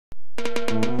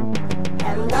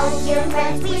dear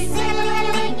friends, we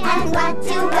sing-a-ling-a-ling and glad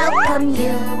to welcome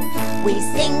you. We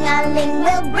sing-a-ling,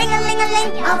 we'll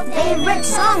bring-a-ling-a-ling a favorite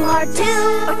song or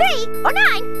two. Or 3, or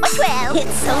 9, or 12.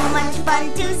 It's so much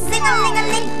fun to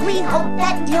sing-a-ling-a-ling, we hope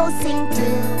that you'll sing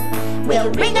too.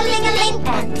 We'll ring-a-ling-a-ling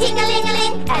and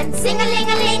ting-a-ling-a-ling and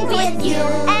sing-a-ling-a-ling with you.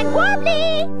 And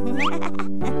Wobbly!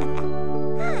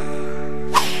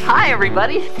 Hi,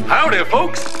 everybody. Howdy,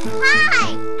 folks.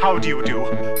 Hi! How do you do?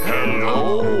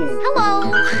 Hello.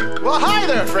 Hello. Well, hi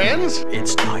there, friends.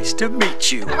 It's nice to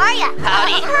meet you. How are ya?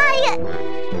 Howdy. Hi!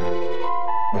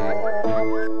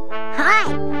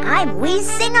 Hi, I'm Wee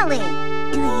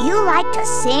Sing-a-ling. Do you like to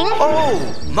sing? Oh,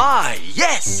 my,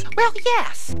 yes. Well,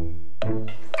 yes.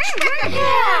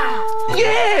 Yeah.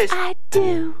 Yes. I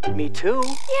do. Me too.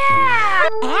 Yeah.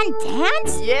 And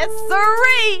dance? Yes,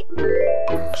 sirree.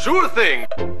 Sure thing.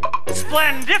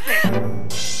 Splendific.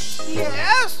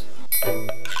 Yes.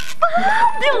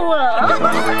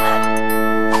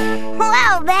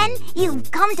 Well then, you've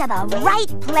come to the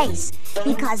right place,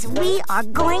 because we are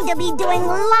going to be doing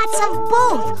lots of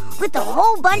both with a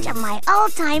whole bunch of my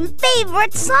all-time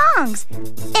favorite songs.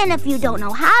 And if you don't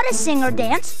know how to sing or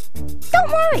dance, don't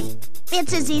worry.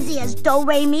 It's as easy as do,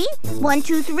 re, mi, 1,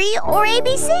 2, 3, or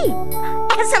ABC.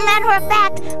 As a matter of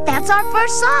fact, that's our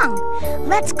first song.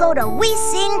 Let's go to We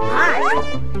Sing Park.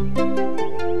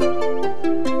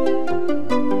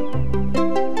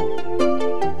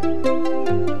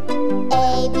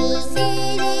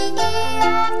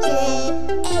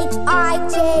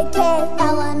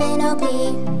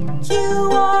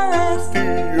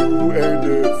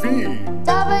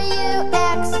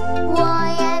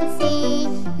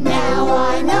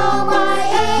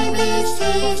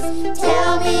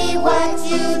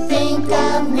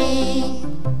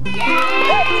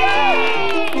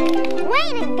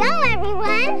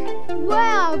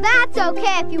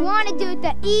 Okay, if you want to do it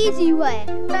the easy way.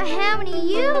 But how many of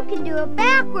you can do it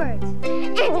backwards?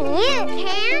 And you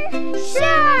can?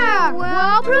 Sure!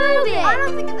 Well, prove it! I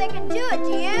don't think they can do it,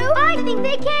 do you? I think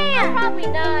they can! Probably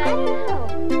not. I don't know.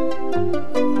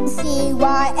 C,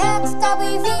 Y, X,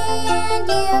 W, V, and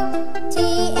U, T,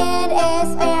 and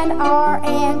S, and R,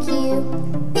 and Q,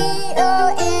 B,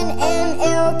 O, N, M,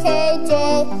 L, K,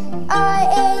 J, I,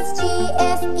 H, G,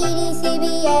 F, E, D, C, B,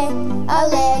 A. A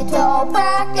little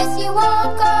practice, you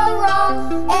won't go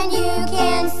wrong, and you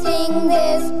can sing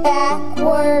this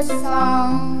backwards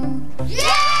song. Yeah!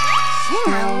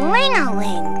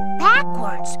 Sing-a-ling-a-ling,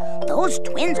 backwards. Those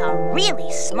twins are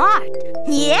really smart.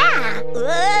 Yeah!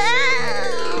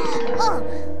 Oh.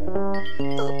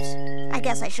 Oops. I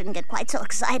guess I shouldn't get quite so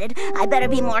excited. I better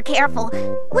be more careful.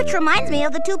 Which reminds me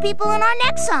of the two people in our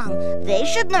next song. They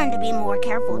should learn to be more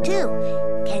careful, too.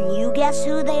 Can you guess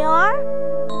who they are?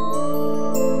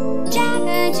 Jack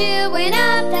and Jill went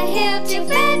up the hill to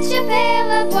fetch a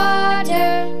pail of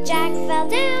water. Jack fell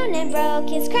down and broke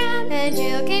his crown, and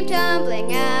Jill came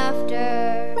tumbling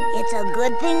after. It's a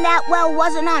good thing that well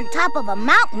wasn't on top of a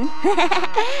mountain.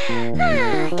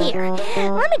 Here,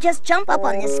 let me just jump up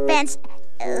on this fence.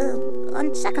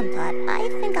 On second thought, I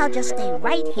think I'll just stay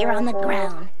right here on the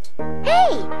ground.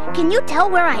 Hey, can you tell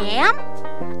where I am?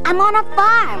 I'm on a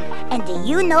farm. And do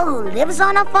you know who lives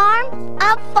on a farm?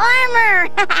 A farmer!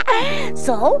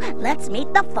 So, let's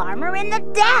meet the farmer in the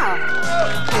dell.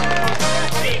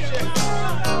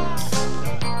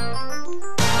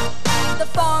 The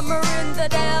farmer in the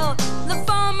dell, the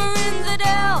farmer in the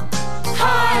dell.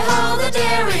 Hi-ho the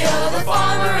dairy-o, the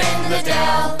farmer in the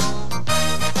dell.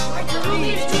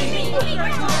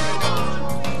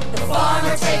 The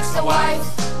farmer takes a wife,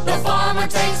 the farmer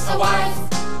takes a wife.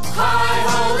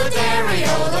 Hi-ho the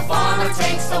dairy-o, the farmer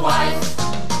takes a wife.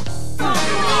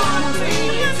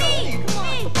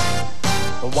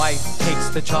 The wife takes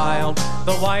the child,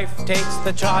 the wife takes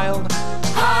the child.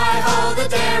 Hi-ho the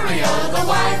dairy-o, the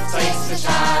wife takes the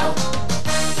child.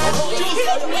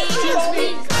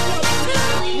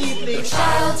 The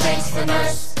child takes the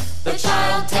nurse, the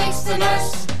child takes the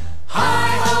nurse.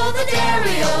 Hi-ho the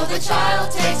dairy-o, the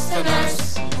child takes the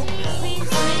nurse.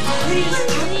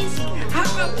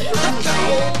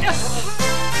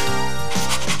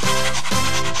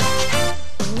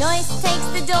 The nurse takes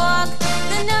the dog,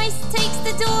 the nurse takes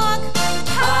the dog.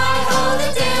 Hi-ho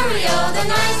the dairy-o, the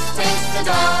nurse takes the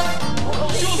dog.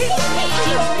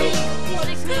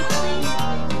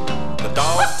 The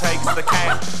dog takes the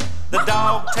cat, the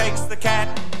dog takes the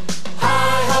cat.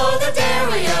 Hi-ho the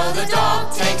dairy-o, the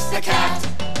dog takes the cat.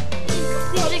 The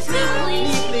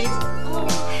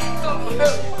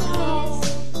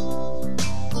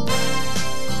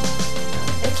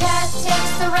cat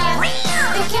takes the rat,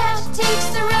 the cat takes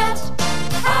the rat.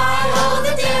 Hi-ho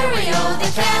the dairy-o,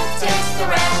 the cat takes the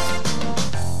rat.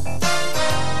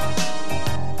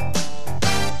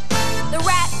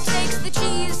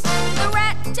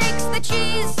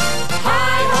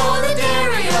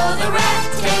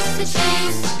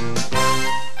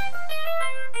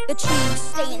 The cheese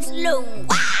stands alone.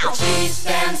 Wow! The cheese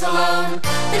stands alone.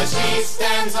 The cheese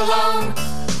stands alone.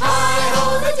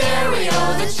 Hi-ho the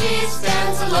dairy-o, the cheese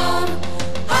stands alone.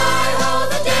 Hi-ho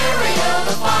the dairy-o,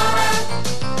 the farmer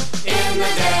in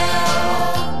the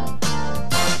dell.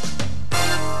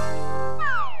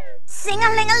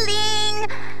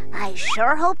 Sing-a-ling-a-ling. I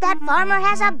sure hope that farmer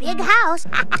has a big house.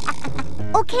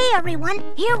 Okay, everyone,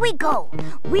 here we go.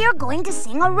 We're going to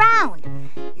sing around.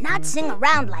 Not sing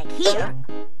around like here,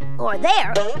 or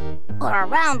there, or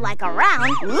around like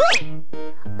around,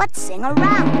 but sing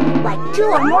around like two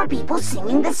or more people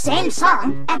singing the same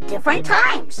song at different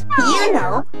times. You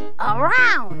know,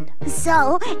 around.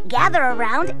 So, gather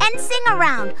around and sing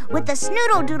around with the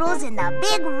Snoodle-Doodles in the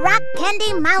Big Rock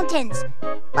Candy Mountains.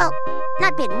 Well,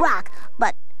 not Big Rock,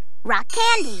 but rock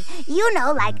candy. You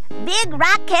know, like Big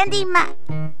Rock Candy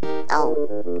Oh,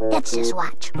 let's just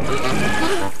watch.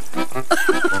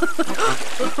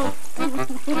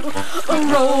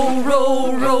 Row,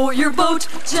 row, row your boat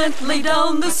gently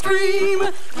down the stream.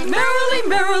 Merrily,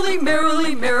 merrily,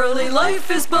 merrily, merrily, life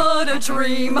is but a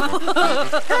dream.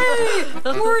 Hey,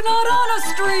 we're not on a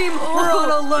stream, we're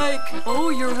on a lake. Oh,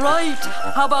 you're right.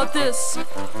 How about this?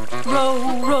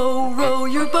 Row, row, row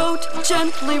your boat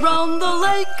gently round the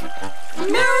lake.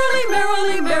 Merrily,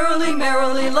 merrily, merrily,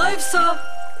 merrily, life's a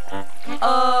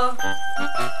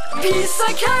piece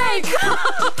of cake.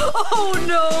 Oh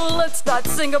no, let's not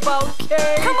sing about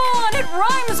cake. Come on, it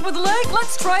rhymes with lake.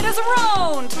 Let's try it as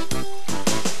around.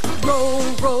 Row,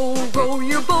 row, row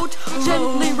your boat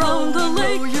gently round the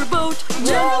lake. Row your boat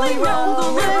gently round the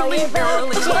lake. Merrily,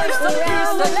 merrily, life's a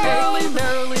piece of cake.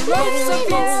 Merrily, life's a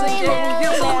piece of cake.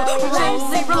 Your boat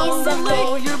gently round the lake.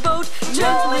 Row your boat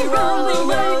gently round the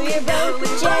lake.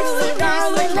 Life's a piece of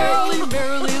cake.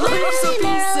 Merrily, life's a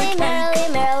piece of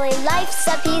cake. Merrily, life's a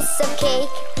piece of cake.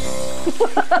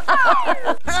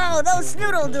 Oh, those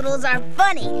Snoodle-Doodles are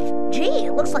funny. Gee,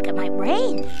 it looks like it might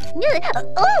rain.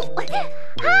 Oh,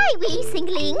 hi, wee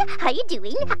singling. How you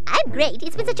doing? I'm great.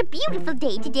 It's been such a beautiful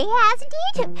day today, hasn't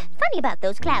it? Funny about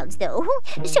those clouds, though.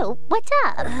 So, what's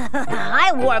up?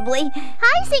 Hi, Warbly.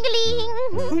 Hi,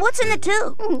 singling. What's in the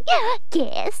tube?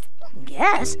 Guess.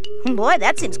 Guess? Boy,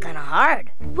 that seems kind of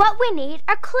hard. What we need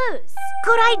are clues.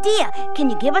 Good idea. Can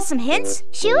you give us some hints?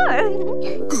 Sure.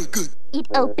 It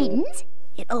opens.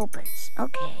 It opens.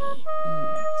 Okay.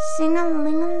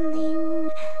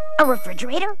 Sing-a-ling-a-ling. A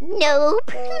refrigerator?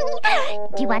 Nope.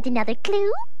 Do you want another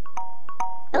clue?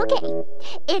 Okay.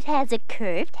 It has a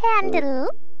curved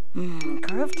handle.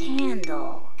 Curved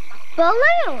handle.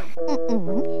 Balloon.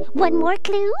 One more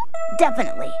clue?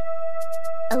 Definitely.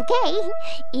 Okay.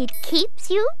 It keeps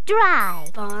you dry.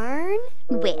 Barn?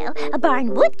 Well, a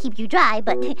barn would keep you dry,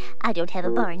 but I don't have a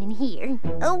barn in here.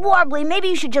 Warbly, maybe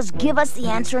you should just give us the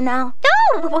answer now.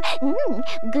 Oh!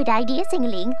 Good idea,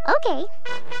 Singling. Okay.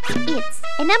 It's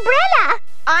an umbrella.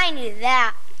 I knew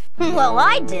that. Well,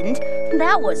 I didn't.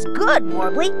 That was good,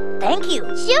 Warbly. Thank you.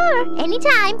 Sure,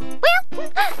 anytime.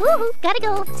 Well, gotta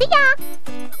go. See ya.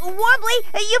 Warbly,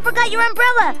 you forgot your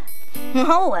umbrella.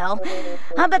 Oh, well.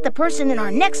 I bet the person in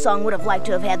our next song would have liked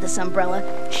to have had this umbrella.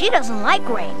 She doesn't like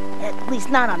rain, at least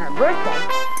not on her birthday.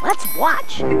 Let's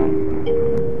watch.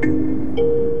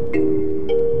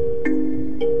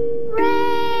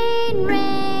 Rain,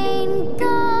 rain, go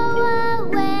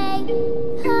away.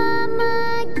 Come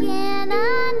again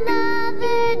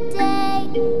another day.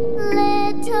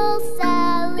 Little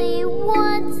Sally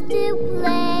wants to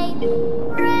play.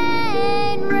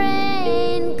 Rain,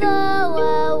 rain, go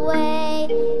away.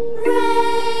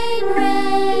 Rain,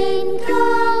 rain, go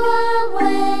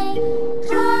away.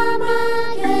 Come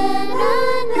again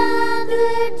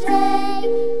another day.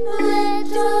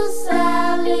 Little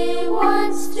Sally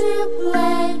wants to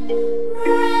play.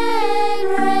 Rain,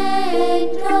 rain,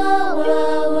 go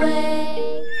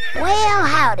away. Well,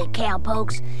 howdy,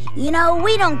 cowpokes. You know,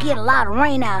 we don't get a lot of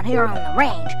rain out here on the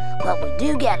range, but we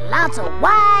do get lots of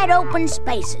wide open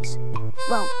spaces.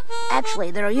 Well,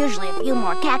 actually, there are usually a few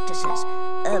more cactuses.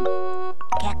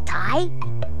 Cacti?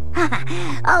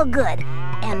 Oh, good.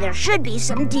 And there should be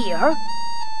some deer.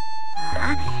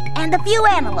 And a few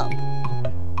antelope.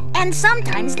 And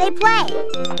sometimes they play.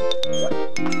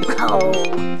 Oh.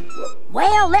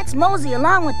 Well, let's mosey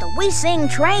along with the We Sing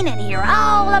train and hear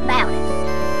all about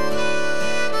it.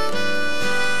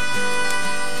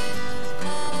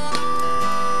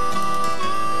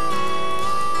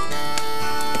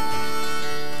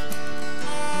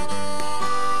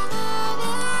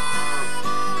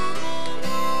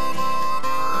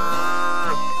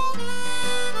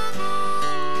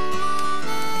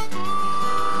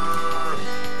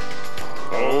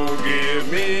 Oh,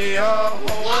 give me a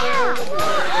horse.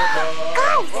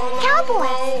 Guys,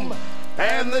 cowboys.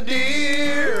 And the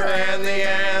deer and the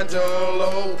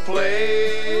antelope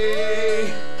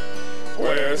play,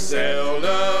 where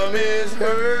seldom is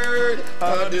heard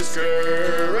a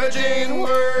discouraging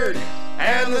word,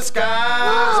 and the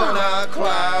skies are not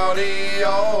cloudy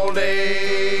all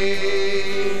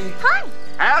day. Hi.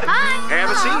 Howdy. Hi.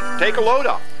 Have a seat. Take a load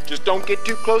off. Just don't get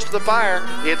too close to the fire.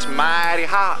 It's mighty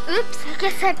hot. Oops, I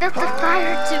guess I built the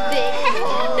fire too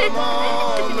big.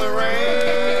 On the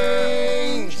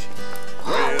range,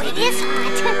 Oh, it is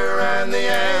hot. deer and the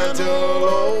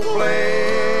antelope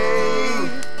play,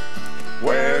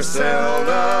 where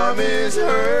seldom is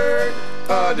heard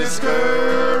a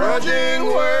discouraging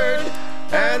word,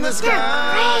 and the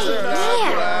skies are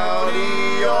not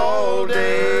cloudy all day.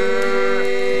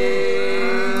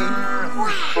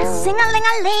 Wow,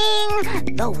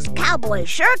 sing-a-ling-a-ling. Those cowboys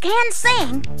sure can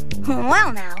sing.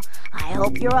 Well now, I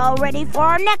hope you're all ready for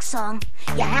our next song.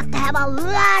 You have to have a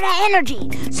lot of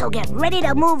energy, so get ready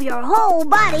to move your whole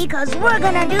body, cause we're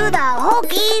gonna do the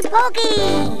hokey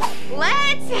pokey.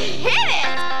 Let's hit it.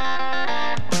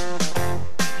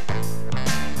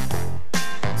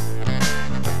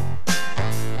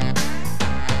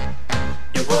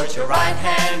 You put your right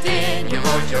hand in, you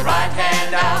put your right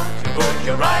hand out, you put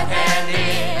your right hand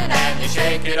in and you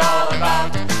shake it all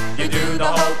about. You do the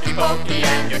hokey pokey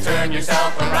and you turn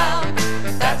yourself around.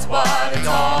 That's what it's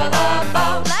all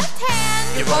about. Left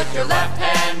hand. You put your left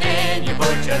hand in, you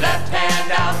put your left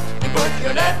hand out, you put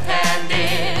your left hand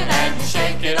in and you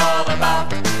shake it all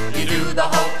about. You do the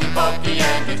hokey pokey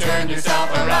and you turn yourself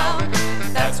around.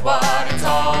 That's what it's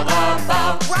all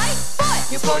about. Right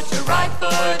foot. You put your right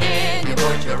foot in, you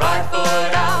put your right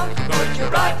foot out, you put your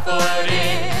right foot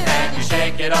in and you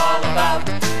shake it all about.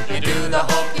 You do the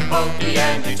hokey pokey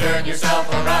and you turn yourself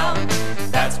around.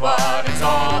 That's what it's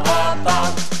all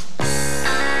about.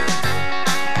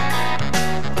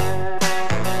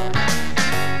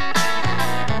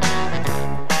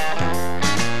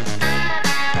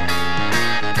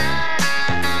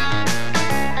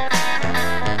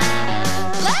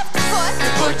 Left foot.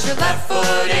 You put your left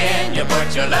foot in, you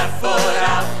put your left foot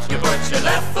out, you put your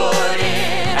left foot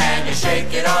in and you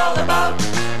shake it all about.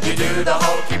 You do the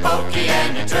hokey pokey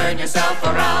and you turn yourself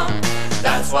around.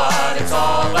 That's what it's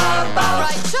all about.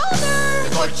 Right shoulder. You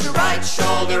put your right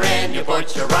shoulder in, you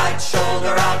put your right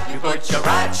shoulder out, you put your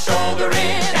right shoulder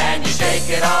in and you shake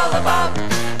it all about.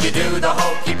 You do the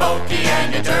hokey pokey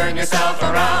and you turn yourself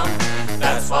around.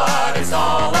 That's what it's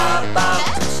all about.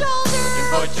 Left shoulder. You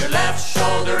put your left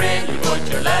shoulder in, you put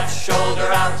your left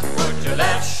shoulder out, you put your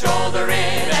left shoulder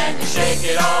in and you shake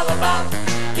it all about.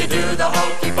 You do the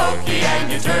hokey pokey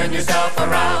and you turn yourself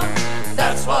around.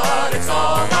 That's what it's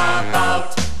all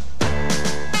about.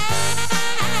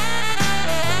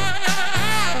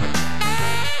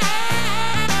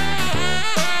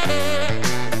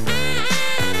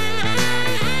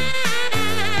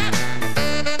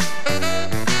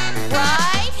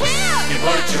 Right hip. You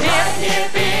put your right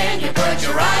hip in, you put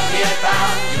your right hip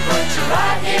out, you put your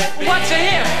right hip in. What's a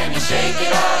hip? And you shake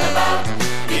it all about.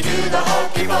 You do the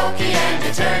hokey pokey and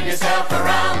you turn yourself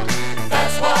around.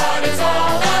 That's what it's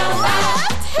all about.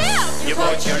 Left hip. You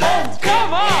put your left hip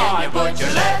in, you put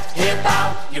your left hip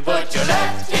out, you put your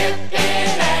left hip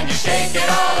in and you shake it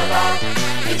all about.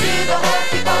 You do the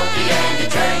hokey pokey and you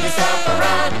turn yourself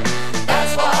around.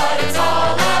 That's what it's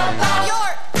all about.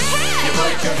 Your head. You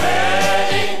put your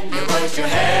head in, you put your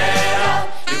head out,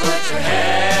 you put your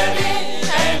head in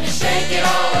and you shake it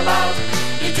all about.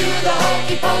 You do the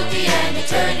hokey pokey and you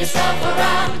turn yourself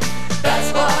around.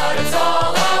 That's what it's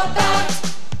all about.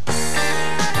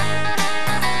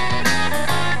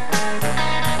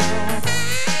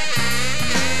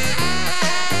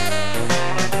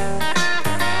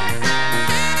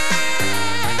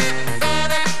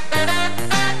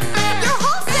 Your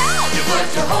whole self. You put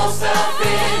your whole self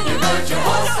in, you put your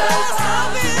whole self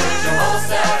out, you put your whole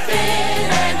self in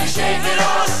and you shake it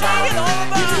all about.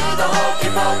 You do the hokey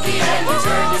pokey and you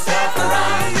turn yourself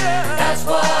around. That's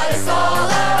what it's all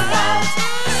about.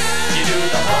 You do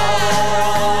the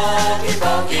hokey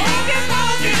pokey.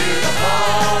 You do the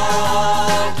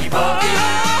hokey pokey.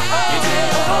 You do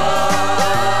the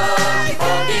hokey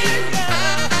pokey.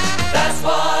 That's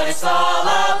what it's all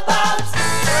about.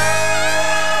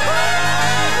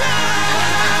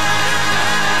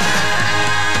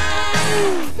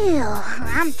 Phew,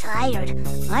 I'm tired.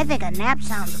 I think a nap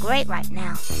sounds great right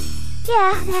now.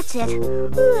 Yeah, that's it.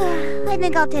 I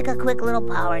think I'll take a quick little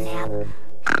power nap.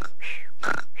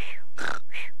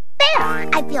 There!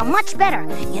 I feel much better.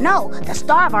 You know, the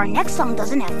star of our next song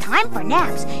doesn't have time for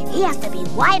naps. He has to be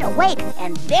wide awake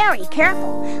and very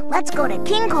careful. Let's go to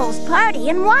King Cole's party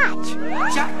and watch.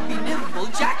 Jack be nimble,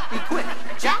 Jack be quick.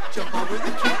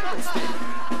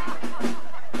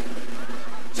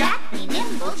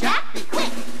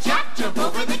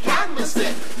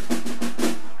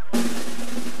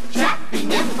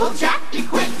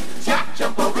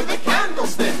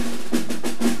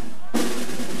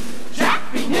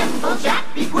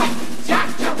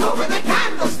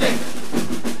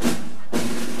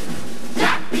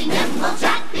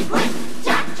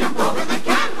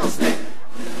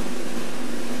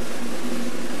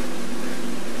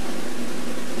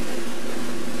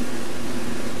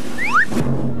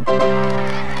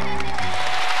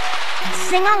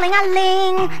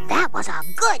 Ting-a-ling-a-ling. That was a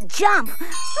good jump. I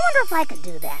wonder if I could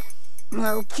do that.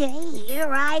 Okay,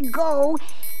 here I go.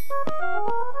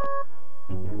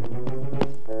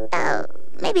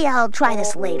 Maybe I'll try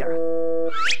this later.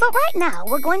 But right now,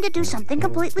 we're going to do something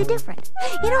completely different.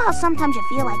 You know how sometimes you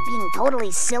feel like being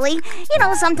totally silly? You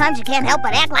know, sometimes you can't help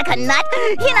but act like a nut?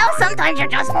 You know, sometimes you're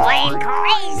just plain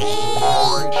crazy.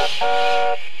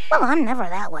 Well, I'm never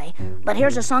that way. But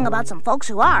here's a song about some folks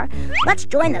who are. Let's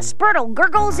join the Spurtle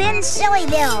Gurgles in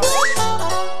Sillyville.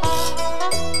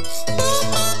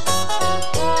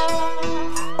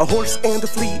 A horse and a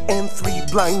flea and 3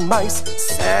 blind mice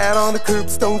sat on the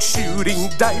curbstone shooting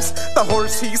dice. The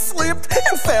horse, he slipped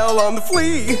and fell on the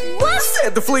flea. What?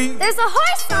 Said the flea. There's a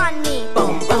horse on me.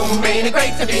 Boom, boom, ain't it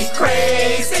great to be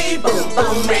crazy? Boom,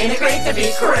 boom, ain't it great to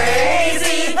be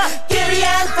crazy? Giddy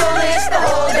and foolish the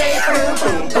whole day through.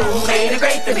 Boom, boom, ain't it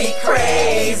great to be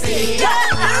crazy?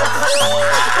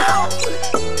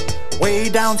 Way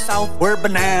down south where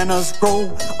bananas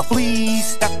grow, a flea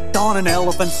stepped on an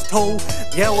elephant's toe.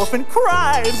 The elephant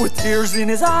cried with tears in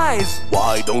his eyes,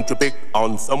 "Why don't you pick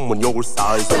on someone your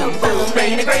size?" Boom, boom,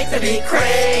 ain't it great to be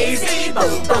crazy?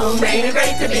 Boom, boom, ain't it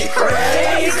great to be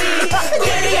crazy?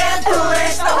 Giddy and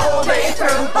foolish the whole day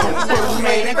through. Boom, boom,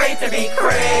 ain't it great to be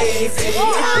crazy?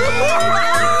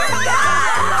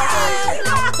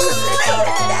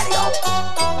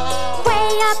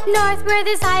 Way up north where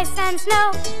there's ice and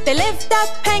snow, there lived a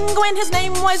penguin, his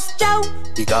name was Joe.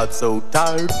 He got so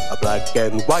tired of black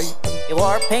and white, he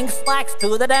wore pink slacks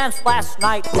to the dance last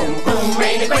night. Boom, boom,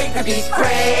 ain't it great to be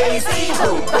crazy?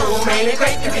 Boom, boom, ain't it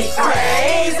great to be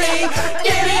crazy?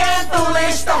 Giddy and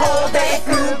foolish the whole day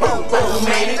through. Boom, boom,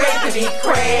 ain't it great to be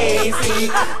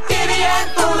crazy? Giddy and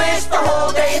foolish the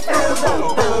whole day through.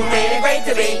 Boom, boom, ain't it great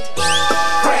to be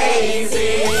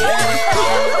crazy?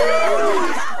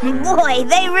 Boy,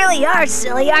 they really are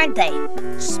silly, aren't they?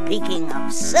 Speaking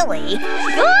of silly...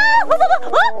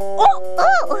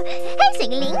 Hey,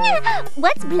 Singling,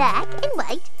 what's black and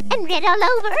white and red all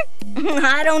over?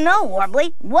 I don't know,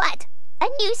 Warbly. What? A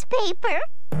newspaper.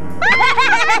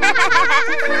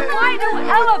 Why do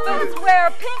elephants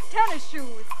wear pink tennis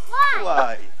shoes?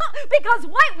 Why? Because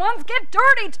white ones get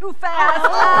dirty too fast.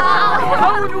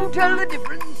 How would you tell the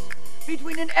difference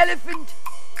between an elephant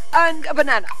and a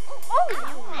banana?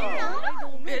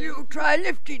 Well, you try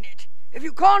lifting it. If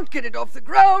you can't get it off the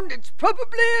ground, it's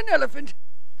probably an elephant.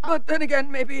 But then again,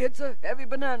 maybe it's a heavy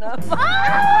banana. What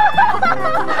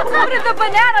did the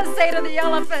banana say to the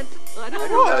elephant? I don't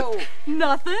know.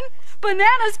 Nothing.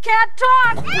 Bananas can't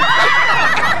talk.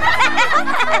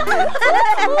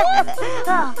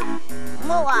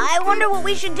 Well, I wonder what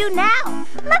we should do now.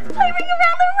 Let's play Ring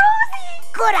Around the Rosie.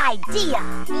 Good idea.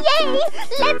 Yay!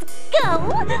 Let's go.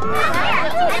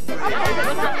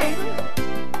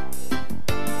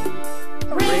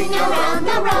 Ring around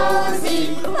the rosy,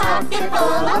 pocket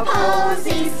full of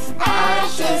posies.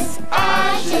 Ashes,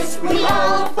 ashes, we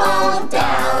all fall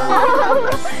down.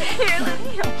 Here, let me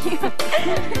help you.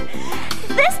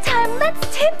 This time, let's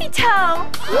tippy-toe.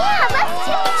 Yeah, let's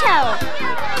tippy-toe.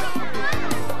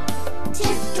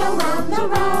 Tiptoe round the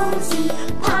rosy,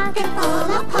 pocket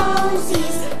full of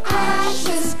posies.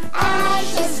 Ashes,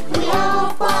 ashes, we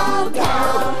all fall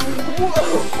down.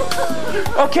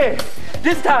 Okay,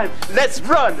 this time, let's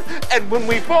run. And when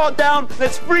we fall down,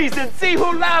 let's freeze and see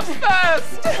who laughs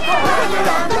first. Run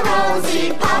around the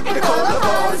rosy, pocket full of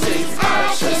posies.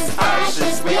 Ashes,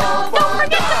 ashes, we all fall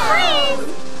down. Don't forget to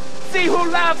freeze. See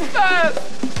who laughs first.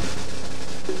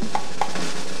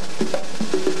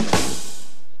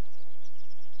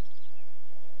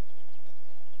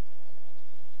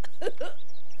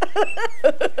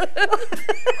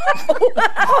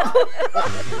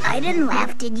 I didn't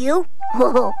laugh, did you?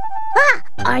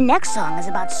 Our next song is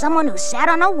about someone who sat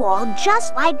on a wall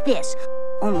just like this,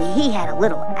 only he had a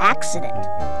little accident.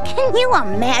 Can you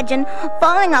imagine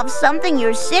falling off something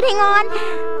you're sitting on?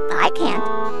 I can't.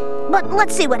 But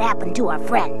let's see what happened to our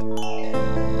friend.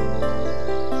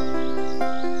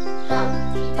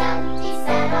 Humpty Dumpty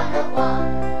sat on the wall.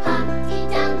 Humpty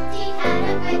Dumpty had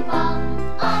a great fall.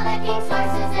 All the king's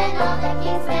horses and all the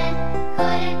king's men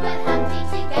couldn't put Humpty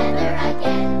together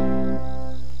again.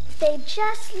 They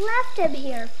just left him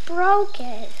here,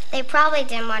 broken. They probably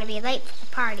didn't want to be late for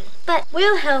the party. But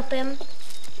we'll help him.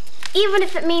 Even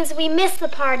if it means we miss the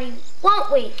party,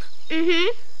 won't we? Mm-hmm.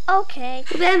 Okay.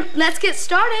 Then let's get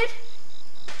started.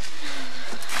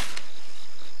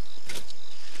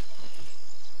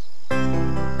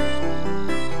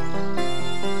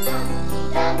 Humpty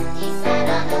Dumpty sat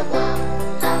on the wall.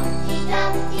 Humpty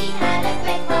Dumpty had a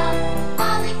great fall.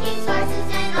 All the king's horses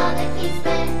and all the king's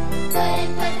men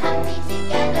couldn't put Humpty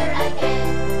together again.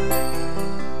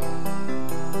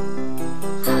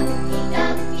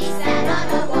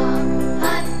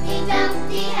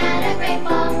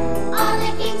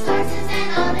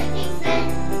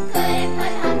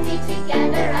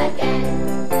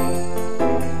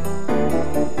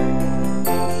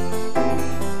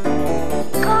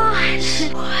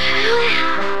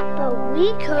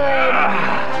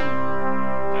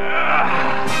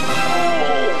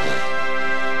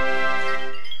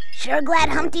 sure glad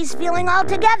Humpty's feeling all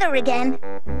together again.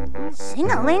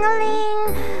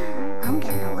 Sing-a-ling-a-ling. I'm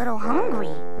getting a little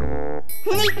hungry.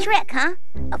 Neat trick, huh?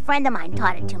 A friend of mine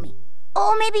taught it to me.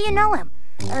 Oh, maybe you know him.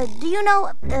 Do you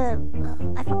know,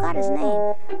 I forgot his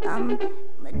name.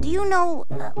 Do you know,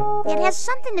 it has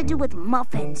something to do with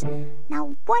muffins.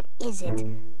 Now, what is it?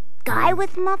 Guy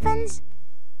with muffins?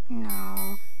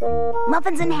 No.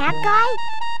 Muffins and Hat Guy?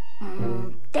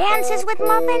 Dances with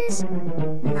muffins?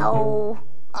 No.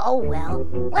 Oh, well.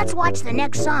 Let's watch the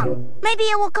next song. Maybe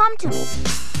it will come to me.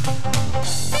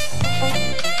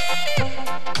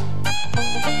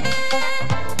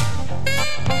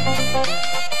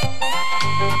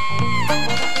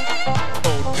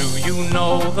 You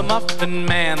know the Muffin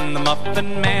Man, the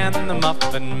Muffin Man, the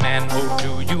Muffin Man. Oh,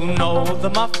 do you know the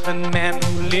Muffin Man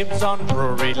who lives on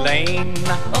Drury Lane?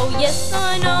 Oh, yes,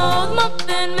 I know the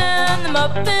Muffin Man, the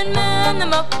Muffin Man, the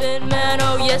Muffin Man.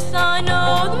 Oh, yes, I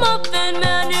know the Muffin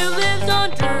Man who lives on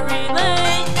Drury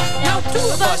Lane. Now two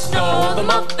of us know the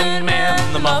Muffin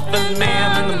Man, the Muffin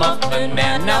Man, and the Muffin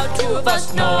Man. Now two of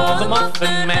us know the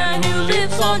Muffin Man who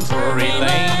lives on Drury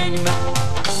Lane.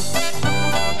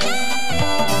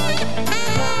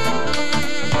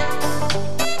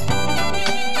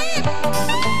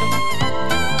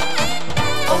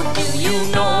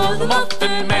 The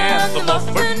Muffin Man, the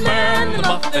Muffin Man, the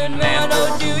Muffin Man.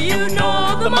 Oh, do you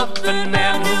know the Muffin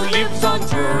Man who lives on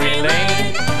Drury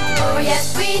Lane? Oh,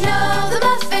 yes, we know the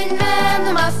Muffin Man,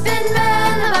 the Muffin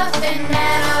Man, the Muffin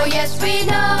Man. Oh, yes, we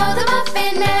know the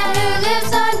Muffin Man who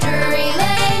lives on Drury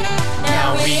Lane.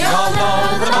 Now we all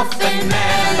know the Muffin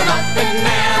Man, the Muffin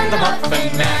Man, the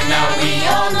Muffin Man. Now we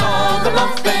all know the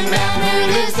Muffin Man who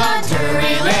lives on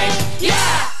Drury Lane.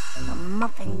 Yeah! The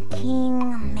Muffin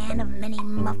King, man of many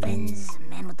muffins,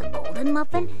 man with the golden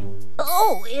muffin.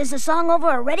 Oh, is the song over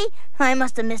already? I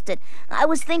must have missed it. I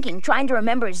was thinking, trying to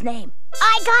remember his name.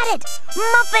 I got it!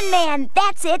 Muffin Man,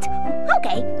 that's it.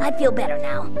 Okay, I feel better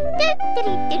now.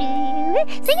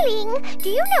 Sing-a-ling, do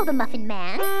you know the Muffin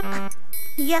Man?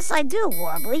 Yes, I do,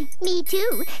 Warbly. Me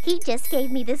too. He just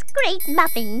gave me this great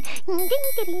muffin.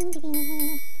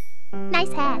 Ding-a-ding-a-ding.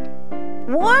 Nice hat.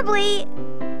 Warbly!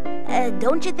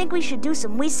 Don't you think we should do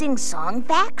some We Sing Song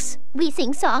Facts? We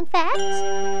Sing Song Facts?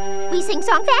 We Sing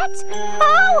Song Facts?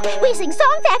 Oh, We Sing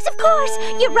Song Facts, of course!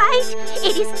 You're right!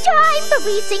 It is time for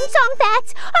We Sing Song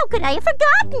Facts! How could I have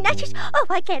forgotten?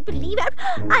 I can't believe it.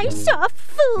 I saw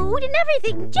food and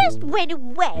everything just went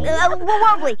away.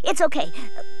 Warbly, it's okay.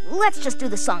 Let's just do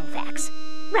the song facts.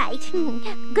 Right.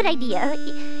 Good idea.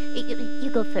 You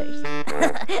go first.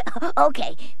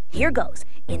 Okay, here goes.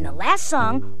 In the last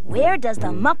song, where does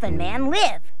the Muffin Man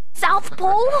live? South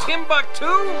Pole? Timbuktu?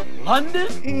 London?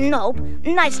 Nope.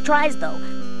 Nice tries, though.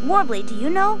 Warbly, do you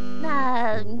know?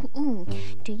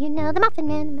 Do you know the Muffin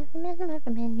Man? The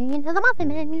Muffin Man, do you know the Muffin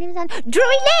Man who lives on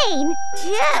Drury Lane?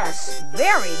 Yes,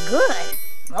 very good.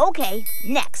 Okay,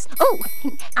 next. Oh,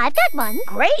 I've got one.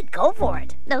 Great, go for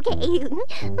it. Okay.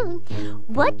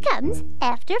 What comes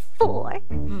after 4?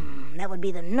 That would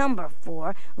be the number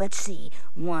 4. Let's see.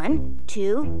 1,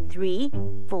 2, 3,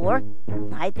 4.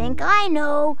 I think I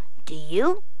know. Do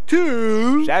you?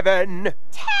 2, 7. 10!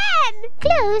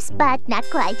 Close, but not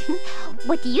quite.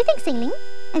 What do you think, Singling?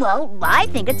 Well, I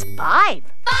think it's 5. 5!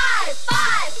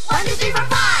 1, 2, 3, 4,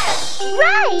 5!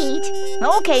 Right!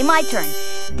 Okay, my turn.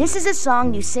 This is a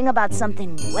song you sing about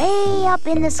something way up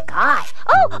in the sky.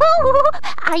 Oh,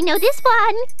 I know this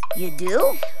one. You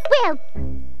do? Well,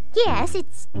 yes,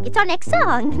 it's our next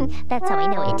song. That's how I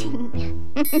know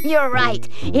it. You're right.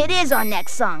 It is our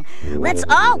next song. Let's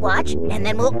all watch, and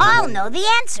then we'll all know the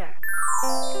answer.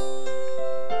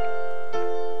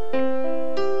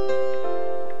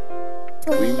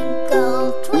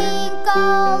 Twinkle,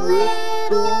 twinkle,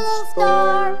 little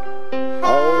star,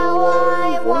 how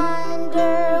I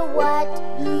wonder what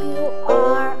you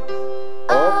are.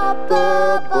 Up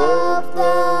above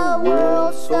the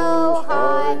world so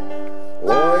high,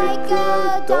 like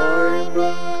a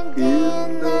diamond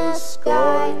in the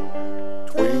sky.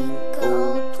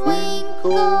 Twinkle,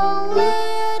 twinkle,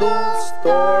 little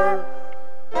star,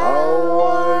 how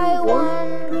I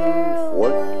wonder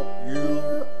what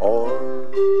you are.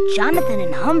 Jonathan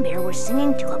and Humbear were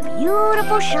singing to a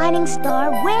beautiful shining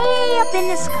star way up in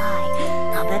the sky.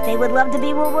 I'll bet they would love to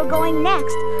be where we're going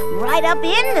next. Right up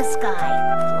in the sky,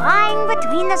 flying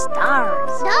between the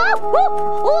stars.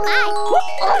 Oh my!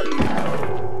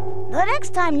 The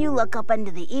next time you look up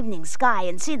into the evening sky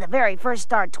and see the very first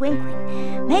star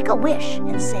twinkling, make a wish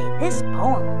and say this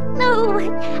poem. No,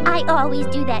 I always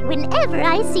do that whenever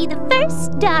I see the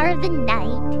first star of the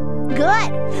night.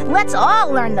 Good. Let's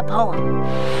all learn the poem.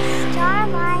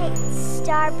 Starlight,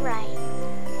 star bright,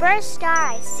 first star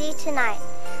I see tonight.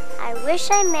 I wish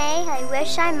I may, I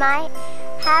wish I might,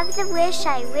 have the wish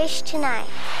I wish tonight.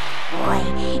 Boy,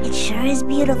 it sure is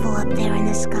beautiful up there in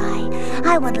the sky.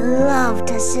 I would love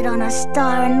to sit on a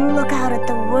star and look out at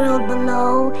the world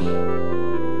below.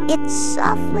 It's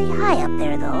awfully high up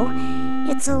there, though.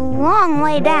 It's a long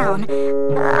way down.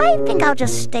 I think I'll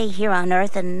just stay here on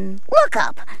Earth and look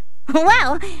up.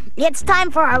 Well, it's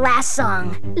time for our last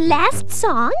song. Last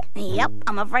song? Yep,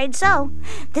 I'm afraid so.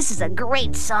 This is a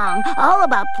great song, all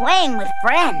about playing with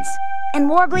friends. And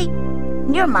Morgly,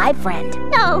 you're my friend.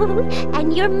 Oh,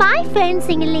 and you're my friend,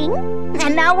 Sing-a-Ling.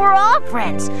 And now we're all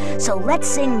friends, so let's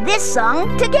sing this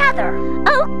song together.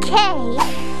 Okay.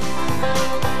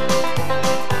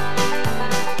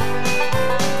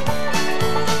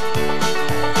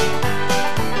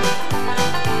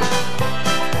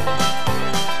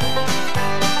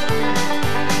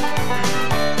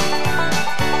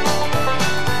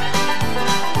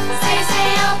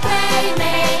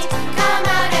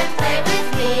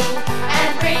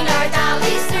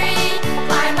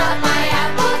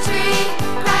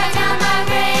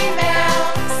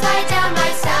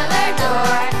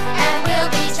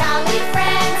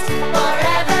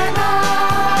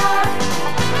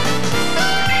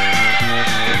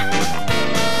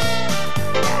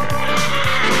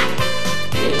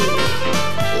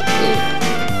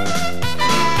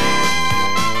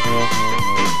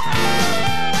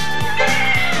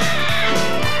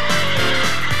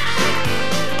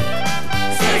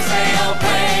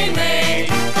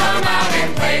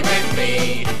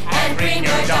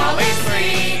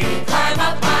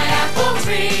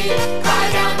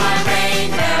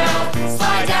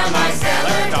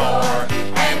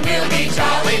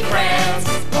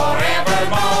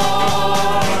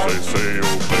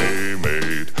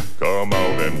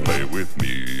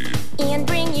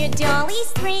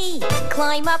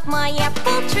 Climb up my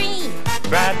apple tree.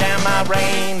 Ride down my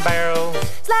rain barrel.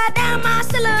 Slide down my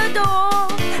cellar door.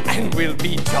 And we'll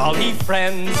be jolly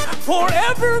friends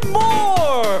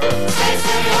forevermore. Say,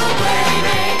 oh,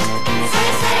 playmate. Say,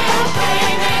 oh,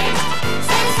 playmate.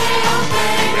 Say, oh, playmate. Say, oh,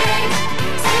 playmate.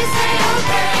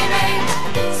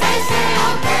 Say,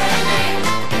 oh, playmate.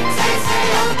 Say,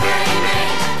 oh,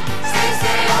 playmate.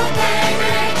 Say, oh,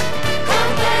 playmate.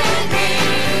 Come play with me.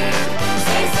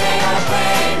 Say, oh,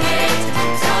 playmate.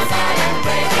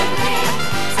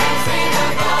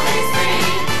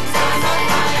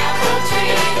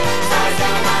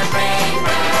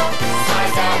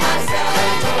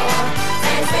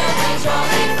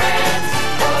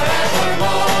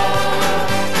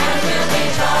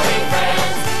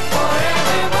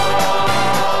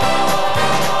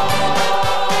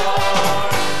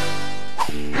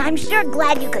 I'm sure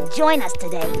glad you could join us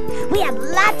today. We had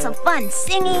lots of fun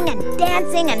singing and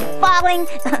dancing and falling.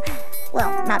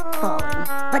 Well, not falling,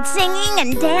 but singing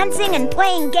and dancing and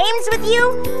playing games with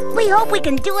you. We hope we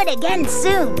can do it again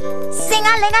soon.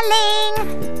 Sing-a-ling-a-ling.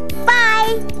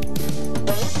 Bye.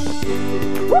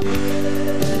 Whoop.